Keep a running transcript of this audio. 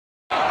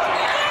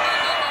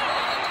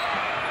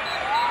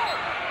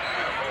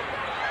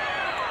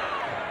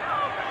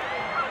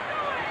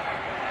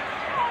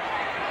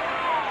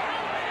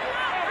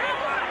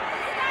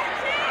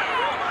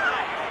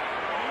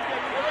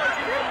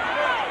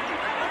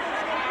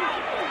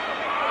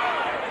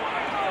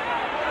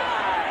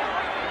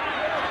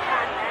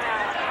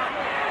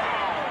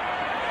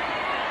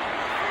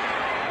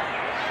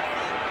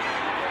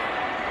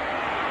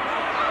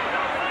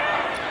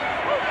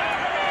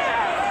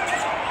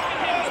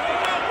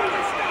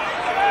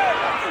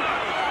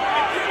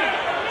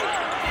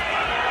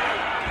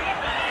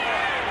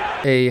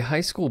A high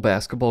school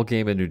basketball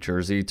game in New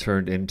Jersey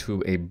turned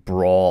into a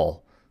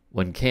brawl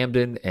when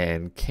Camden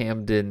and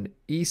Camden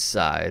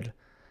Eastside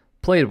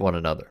played one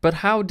another. But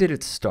how did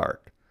it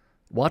start?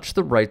 Watch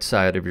the right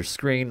side of your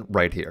screen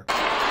right here.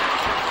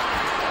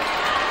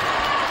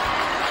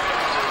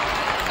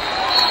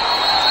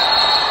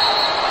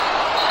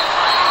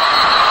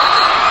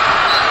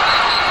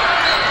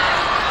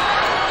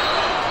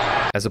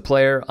 As a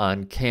player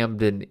on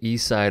Camden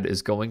Eastside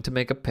is going to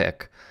make a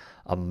pick,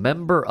 a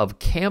member of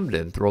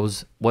Camden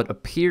throws what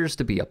appears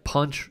to be a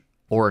punch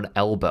or an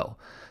elbow.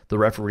 The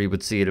referee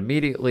would see it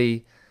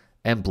immediately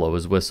and blow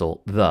his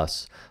whistle.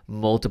 Thus,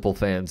 multiple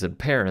fans and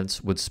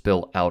parents would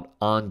spill out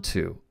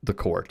onto the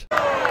court.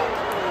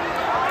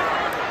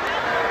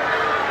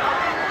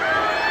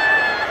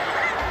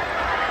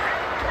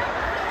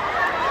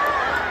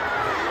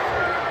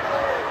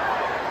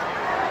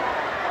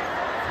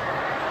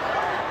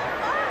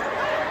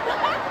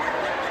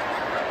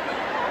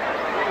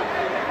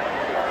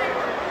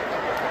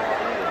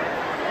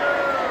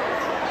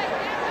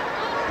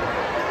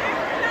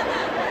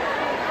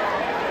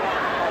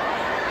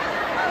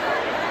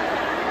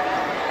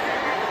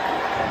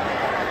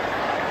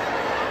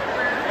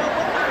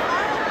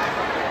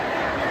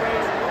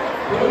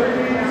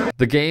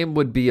 The game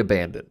would be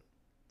abandoned.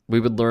 We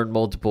would learn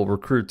multiple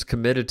recruits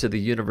committed to the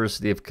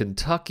University of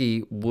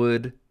Kentucky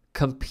would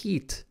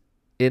compete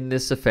in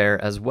this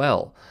affair as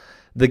well.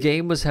 The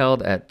game was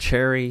held at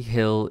Cherry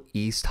Hill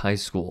East High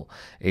School,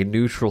 a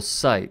neutral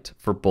site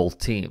for both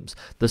teams.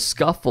 The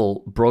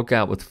scuffle broke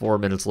out with 4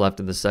 minutes left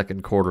in the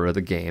second quarter of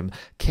the game.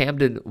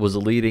 Camden was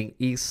leading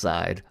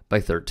Eastside by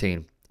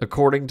 13.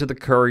 According to the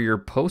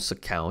Courier-Post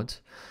account,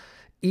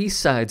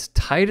 Eastside's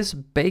Titus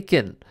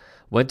Bacon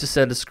went to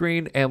set a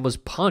screen and was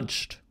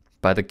punched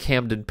by the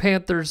Camden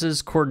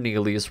Panthers'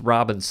 Cornelius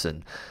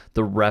Robinson.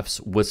 The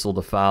refs whistled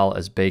a foul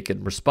as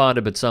Bacon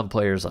responded, but some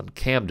players on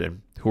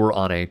Camden, who were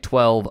on a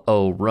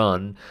 12-0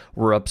 run,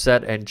 were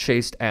upset and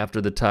chased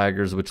after the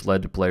Tigers, which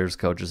led to players,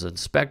 coaches, and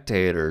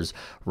spectators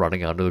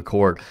running onto the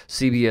court.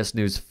 CBS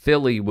News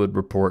Philly would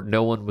report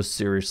no one was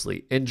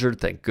seriously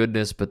injured, thank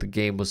goodness, but the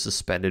game was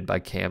suspended by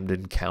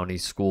Camden County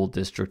School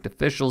District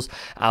officials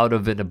out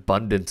of an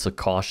abundance of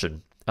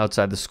caution.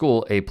 Outside the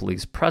school, a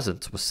police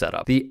presence was set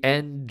up. The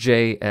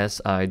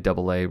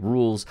NJSIAA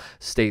rules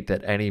state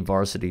that any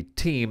varsity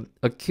team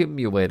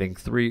accumulating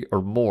 3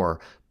 or more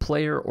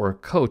player or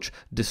coach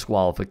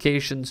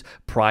disqualifications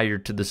prior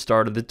to the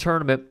start of the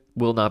tournament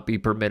will not be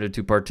permitted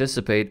to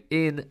participate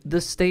in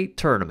the state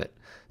tournament.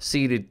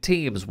 Seeded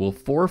teams will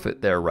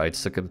forfeit their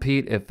rights to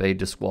compete if a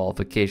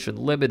disqualification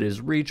limit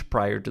is reached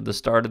prior to the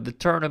start of the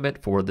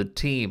tournament for the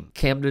team.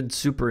 Camden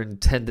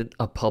Superintendent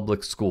of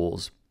Public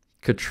Schools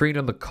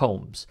Katrina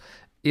McCombs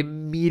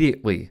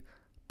immediately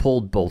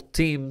pulled both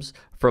teams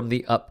from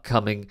the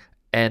upcoming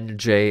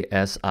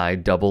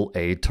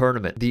NJSIAA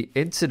tournament. The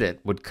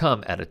incident would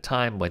come at a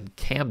time when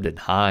Camden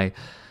High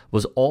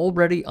was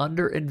already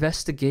under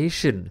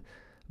investigation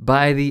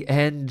by the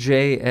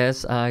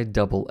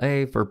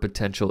NJSIAA for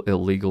potential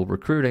illegal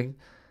recruiting,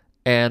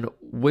 and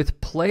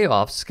with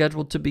playoffs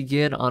scheduled to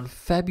begin on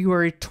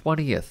February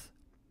 20th.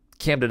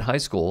 Camden High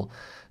School,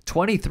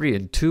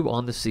 23-2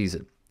 on the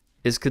season,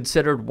 is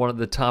considered one of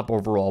the top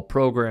overall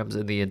programs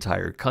in the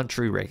entire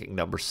country, ranking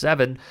number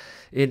 7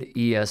 in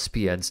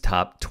ESPN's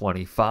top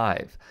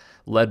 25.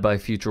 Led by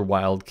future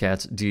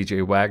Wildcats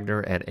DJ Wagner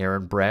and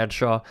Aaron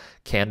Bradshaw,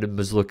 Camden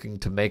was looking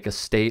to make a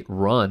state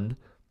run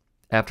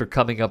after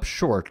coming up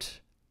short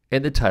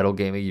in the title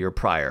game a year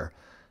prior.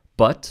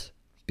 But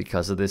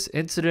because of this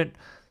incident,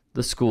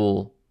 the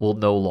school will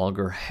no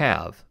longer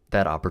have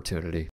that opportunity.